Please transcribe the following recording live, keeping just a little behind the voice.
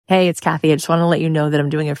Hey, it's Kathy. I just want to let you know that I'm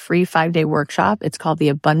doing a free 5-day workshop. It's called the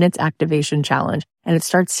Abundance Activation Challenge, and it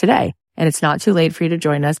starts today. And it's not too late for you to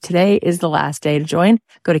join us. Today is the last day to join.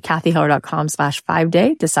 Go to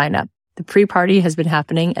kathyheller.com/5day to sign up. The pre-party has been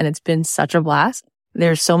happening and it's been such a blast.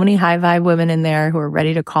 There's so many high vibe women in there who are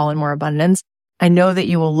ready to call in more abundance. I know that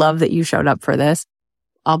you will love that you showed up for this.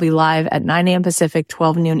 I'll be live at 9 a.m. Pacific,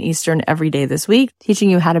 12 noon Eastern every day this week, teaching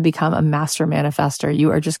you how to become a master manifester.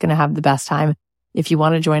 You are just going to have the best time. If you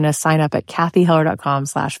want to join us, sign up at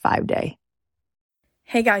kathyheller.com/5day.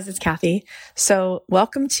 Hey guys, it's Kathy. So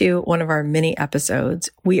welcome to one of our mini episodes.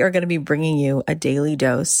 We are going to be bringing you a daily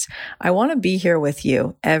dose. I want to be here with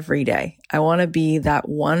you every day. I want to be that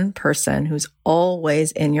one person who's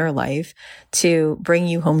always in your life to bring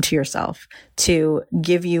you home to yourself, to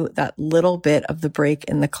give you that little bit of the break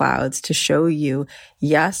in the clouds, to show you,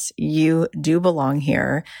 yes, you do belong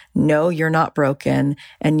here. No, you're not broken.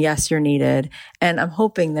 And yes, you're needed. And I'm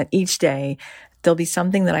hoping that each day there'll be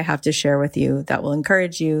something that I have to share with you that will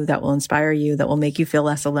encourage you, that will inspire you, that will make you feel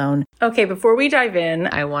less alone. Okay, before we dive in,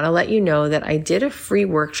 I want to let you know that I did a free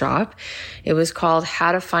workshop. It was called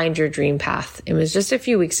How to Find Your Dream Path. It was just a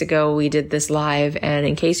few weeks ago. We did this live, and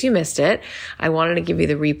in case you missed it, I wanted to give you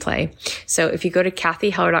the replay. So if you go to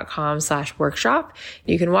kathyheller.com/workshop,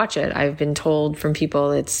 you can watch it. I've been told from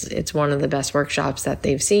people it's one of the best workshops that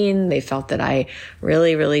they've seen. They felt that I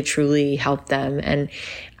really, really, truly helped them. And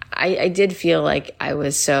I did feel like I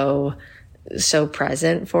was so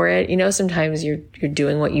present for it. You know, sometimes you're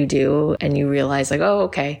doing what you do and you realize like, oh,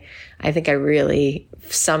 okay, I think I really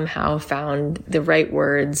somehow found the right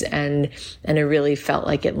words and it really felt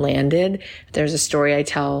like it landed. There's a story I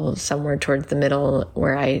tell somewhere towards the middle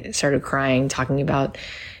where I started crying, talking about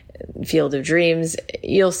Field of Dreams.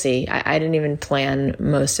 You'll see. I didn't even plan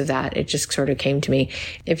most of that. It just sort of came to me.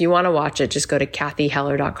 If you want to watch it, just go to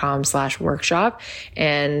kathyheller.com/workshop.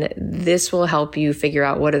 And this will help you figure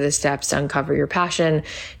out what are the steps to uncover your passion,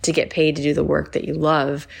 to get paid to do the work that you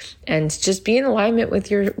love, and just be in alignment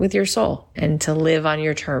with your soul and to live on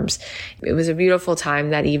your terms. It was a beautiful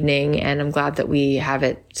time that evening, and I'm glad that we have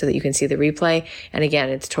it so that you can see the replay. And again,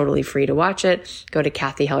 it's totally free to watch it. Go to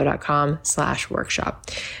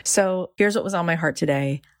kathyheller.com/workshop. So here's what was on my heart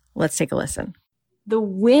today. Let's take a listen. The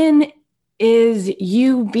win is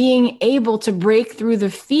you being able to break through the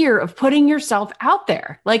fear of putting yourself out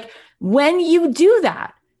there. Like when you do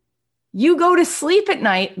that, you go to sleep at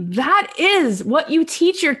night. That is what you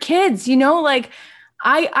teach your kids. You know, like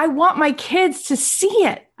I want my kids to see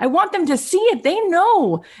it. I want them to see it. They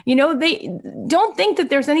know, you know, they don't think that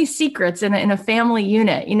there's any secrets in a family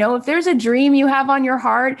unit. You know, if there's a dream you have on your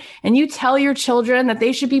heart and you tell your children that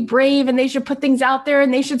they should be brave and they should put things out there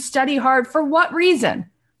and they should study hard, for what reason?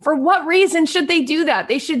 For what reason should they do that?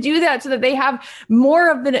 They should do that so that they have more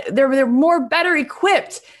of they're more better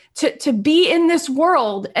equipped to be in this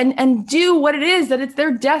world and do what it is, that it's their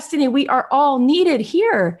destiny. We are all needed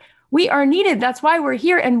here. We are needed. That's why we're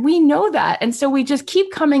here. And we know that. And so we just keep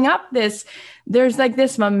coming up there's like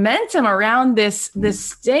this momentum around this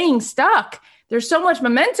staying stuck. There's so much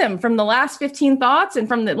momentum from the last 15 thoughts and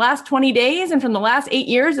from the last 20 days and from the last 8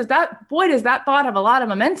 years. Does that thought have a lot of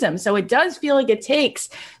momentum? So it does feel like it takes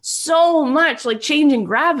so much like changing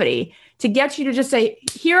gravity to get you to just say,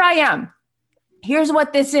 here I am. Here's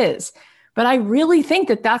what this is. But I really think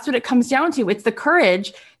that that's what it comes down to. It's the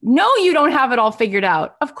courage. No, you don't have it all figured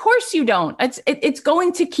out. Of course you don't. It's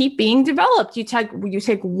going to keep being developed. You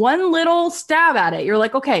take one little stab at it. You're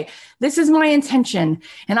like, okay, this is my intention.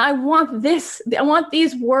 And I want this. I want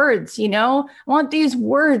these words, you know, I want these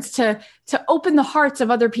words to open the hearts of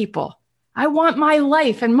other people. I want my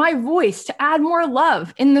life and my voice to add more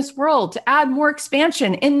love in this world, to add more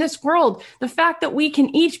expansion in this world. The fact that we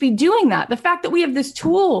can each be doing that, the fact that we have this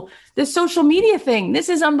tool, this social media thing, this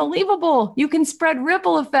is unbelievable. You can spread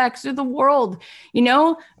ripple effects through the world. You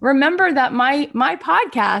know, remember that my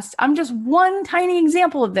podcast, I'm just one tiny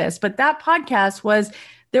example of this, but that podcast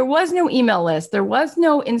there was no email list. There was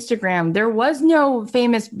no Instagram. There was no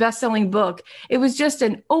famous best-selling book. It was just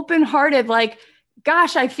an open-hearted, like,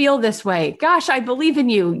 gosh, I feel this way. Gosh, I believe in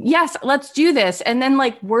you. Yes, let's do this. And then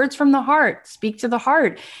like words from the heart, speak to the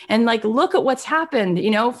heart and like, look at what's happened,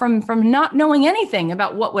 you know, from not knowing anything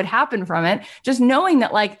about what would happen from it, just knowing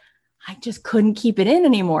that like, I just couldn't keep it in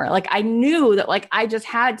anymore. Like I knew that like I just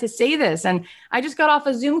had to say this. And I just got off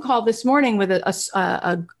a Zoom call this morning with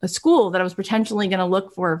a school that I was potentially going to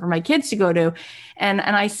look for my kids to go to. And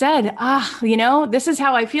I said, this is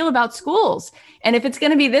how I feel about schools. And if it's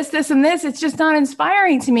going to be this, this, and this, it's just not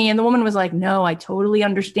inspiring to me. And the woman was like, no, I totally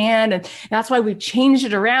understand. And that's why we've changed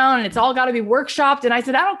it around. And it's all got to be workshopped. And I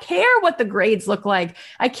said, I don't care what the grades look like.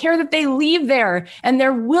 I care that they leave there and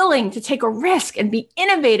they're willing to take a risk and be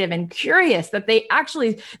innovative and curious, that they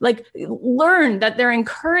actually like learn, that they're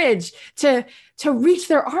encouraged to reach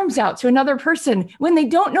their arms out to another person when they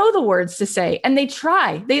don't know the words to say, and they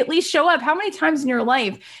try, they at least show up. How many times in your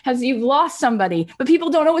life has you've lost somebody, but people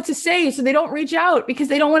don't know what to say, so they don't reach out because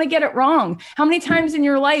they don't want to get it wrong? How many times in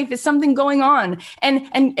your life is something going on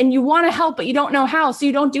and you want to help, but you don't know how, so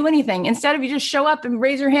you don't do anything? Instead of you just show up and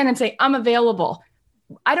raise your hand and say, I'm available.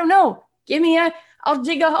 I don't know. I'll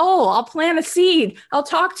dig a hole. I'll plant a seed. I'll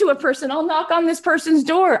talk to a person. I'll knock on this person's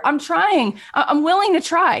door. I'm trying. I'm willing to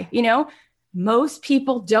try, Most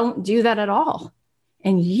people don't do that at all.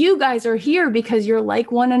 And you guys are here because you're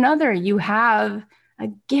like one another. You have a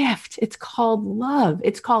gift. It's called love.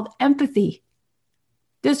 It's called empathy.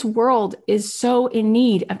 This world is so in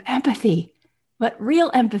need of empathy, but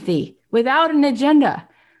real empathy without an agenda.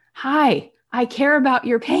 Hi, I care about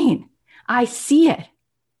your pain. I see it.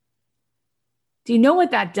 Do you know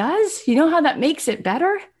what that does? You know how that makes it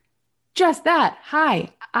better? Just that. Hi,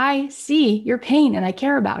 I see your pain and I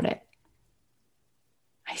care about it.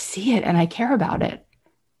 I see it and I care about it.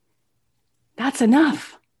 That's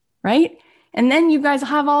enough, right? And then you guys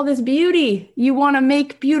have all this beauty. You want to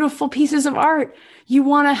make beautiful pieces of art. You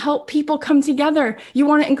want to help people come together. You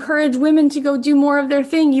want to encourage women to go do more of their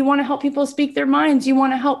thing. You want to help people speak their minds. You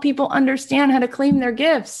want to help people understand how to claim their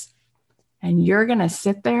gifts. And you're going to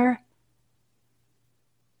sit there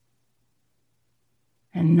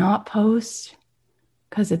and not post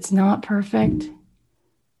because it's not perfect?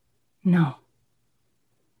 No.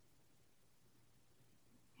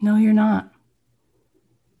 No, you're not.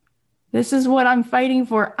 This is what I'm fighting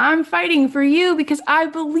for. I'm fighting for you because I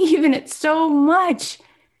believe in it so much.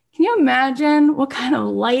 Can you imagine what kind of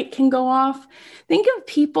light can go off? Think of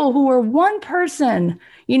people who are one person,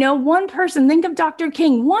 one person. Think of Dr.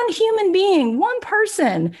 King, one human being, one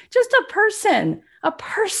person, just a person, one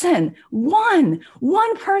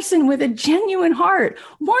person with a genuine heart,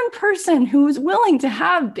 one person who's willing to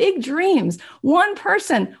have big dreams, one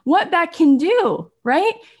person, what that can do,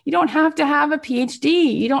 right? You don't have to have a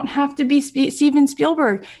PhD. You don't have to be Steven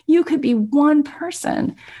Spielberg. You could be one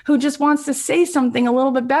person who just wants to say something a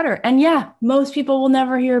little bit better. And yeah, most people will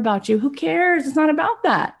never hear about you. Who cares? It's not about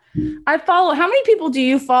that. How many people do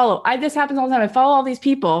you follow? This happens all the time. I follow all these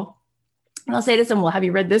people. And I'll say to them, well, have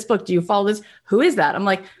you read this book? Do you follow this? Who is that? I'm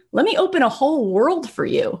like, let me open a whole world for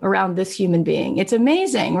you around this human being. It's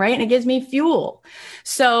amazing, right? And it gives me fuel.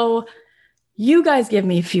 So you guys give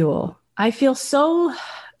me fuel. I feel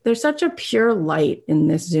there's such a pure light in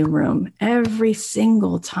this Zoom room every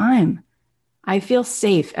single time. I feel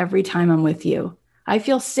safe every time I'm with you. I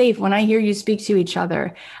feel safe when I hear you speak to each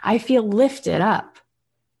other. I feel lifted up.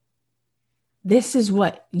 This is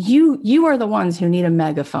what you are the ones who need a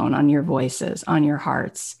megaphone on your voices, on your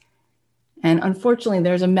hearts. And unfortunately,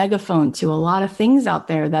 there's a megaphone to a lot of things out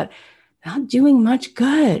there that are not doing much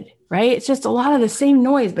good, right? It's just a lot of the same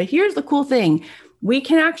noise. But here's the cool thing. We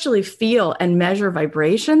can actually feel and measure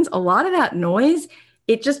vibrations. A lot of that noise,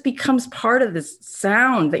 it just becomes part of this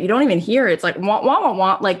sound that you don't even hear. It's like, wah, wah, wah,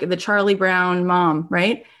 wah, like the Charlie Brown mom,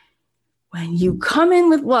 right? When you come in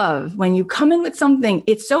with love, when you come in with something,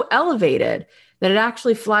 it's so elevated that it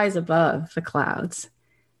actually flies above the clouds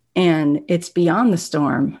and it's beyond the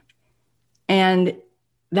storm. And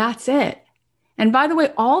that's it. And by the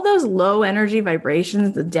way, all those low energy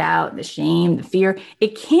vibrations, the doubt, the shame, the fear,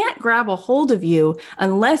 it can't grab a hold of you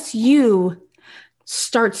unless you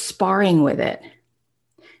start sparring with it.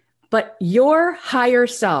 But your higher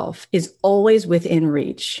self is always within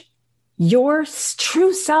reach. Your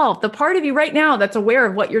true self, the part of you right now that's aware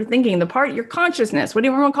of what you're thinking, the part, your consciousness,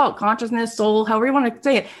 whatever you want to call it, consciousness, soul, however you want to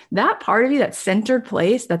say it, that part of you, that centered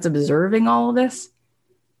place that's observing all of this,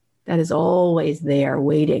 that is always there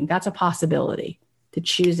waiting. That's a possibility to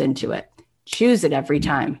choose into it. Choose it every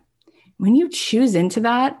time. When you choose into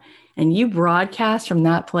that and you broadcast from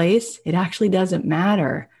that place, it actually doesn't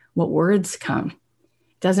matter what words come.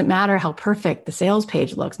 It doesn't matter how perfect the sales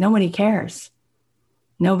page looks. Nobody cares.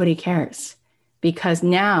 Nobody cares because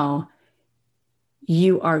now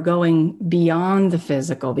you are going beyond the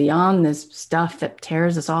physical, beyond this stuff that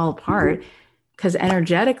tears us all apart, because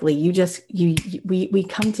energetically, we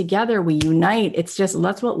come together, we unite.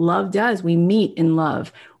 That's what love does. We meet in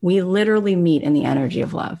love. We literally meet in the energy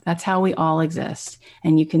of love. That's how we all exist.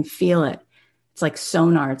 And you can feel it. It's like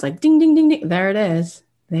sonar. It's like ding, ding, ding, ding. There it is.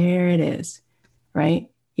 There it is. Right?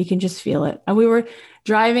 You can just feel it. And we were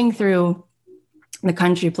driving through the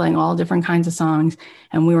country playing all different kinds of songs,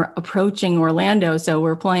 and we were approaching Orlando. So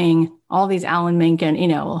we're playing all these Alan Menken,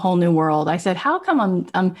 A Whole New World. I said, how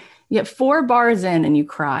come you get 4 bars in and you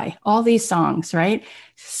cry? All these songs, right?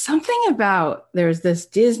 Something about, there's this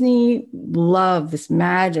Disney love, this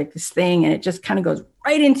magic, this thing, and it just kind of goes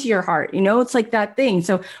right into your heart. It's like that thing.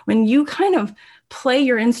 So when you kind of play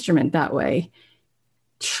your instrument that way,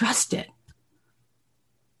 trust it.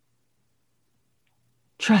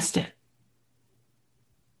 Trust it.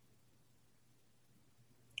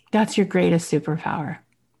 That's your greatest superpower.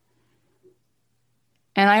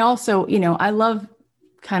 And I also, I love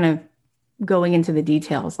kind of going into the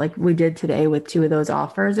details like we did today with 2 of those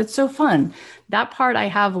offers. It's so fun. That part I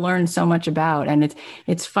have learned so much about, and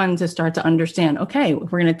it's fun to start to understand, okay,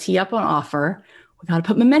 if we're going to tee up an offer, we got to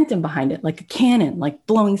put momentum behind it, like a cannon, like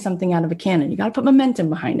blowing something out of a cannon. You got to put momentum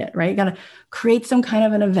behind it, right? You got to create some kind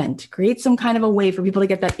of an event, create some kind of a way for people to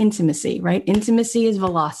get that intimacy, right? Intimacy is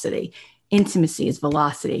velocity. Intimacy is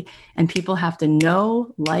velocity, and people have to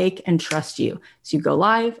know, like, and trust you. So you go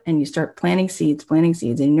live and you start planting seeds, and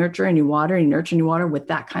you nurture and you water with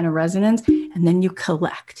that kind of resonance. And then you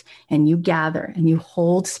collect and you gather and you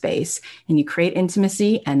hold space and you create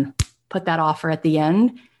intimacy and put that offer at the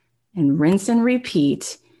end and rinse and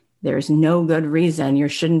repeat. There's no good reason you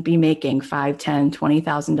shouldn't be making $5,000, $10,000,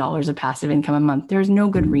 $20,000 of passive income a month. There's no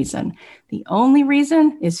good reason. The only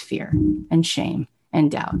reason is fear and shame and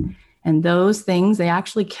doubt. And those things, they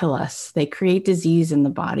actually kill us. They create disease in the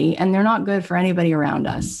body, and they're not good for anybody around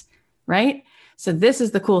us, right? So this is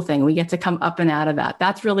the cool thing. We get to come up and out of that.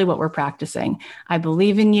 That's really what we're practicing. I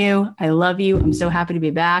believe in you. I love you. I'm so happy to be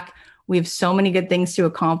back. We have so many good things to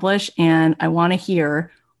accomplish, and I want to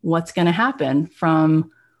hear what's going to happen from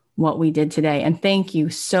what we did today. And thank you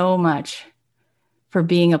so much for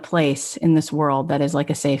being a place in this world that is like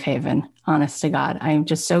a safe haven. Honest to God, I'm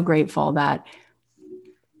just so grateful that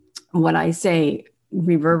what I say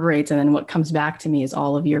reverberates, and then what comes back to me is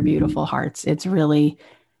all of your beautiful hearts. It's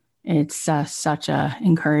such a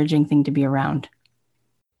encouraging thing to be around.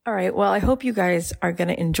 All right. Well, I hope you guys are going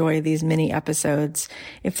to enjoy these mini episodes.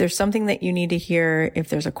 If there's something that you need to hear, if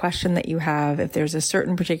there's a question that you have, if there's a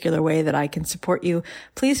certain particular way that I can support you,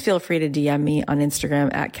 please feel free to DM me on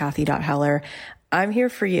Instagram at Kathy.Heller. I'm here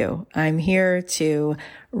for you. I'm here to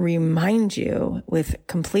remind you with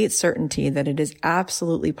complete certainty that it is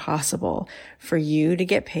absolutely possible for you to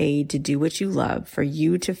get paid to do what you love, for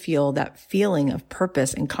you to feel that feeling of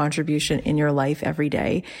purpose and contribution in your life every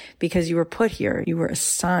day, because you were put here. You were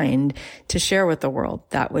assigned to share with the world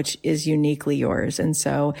that which is uniquely yours. And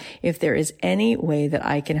so if there is any way that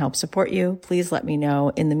I can help support you, please let me know.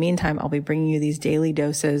 In the meantime, I'll be bringing you these daily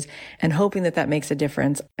doses and hoping that that makes a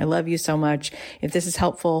difference. I love you so much. If this is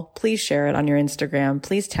helpful, please share it on your Instagram.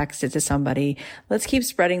 Please text it to somebody. Let's keep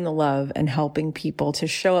spreading the love and helping people to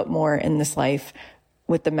show up more in this life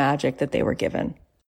with the magic that they were given.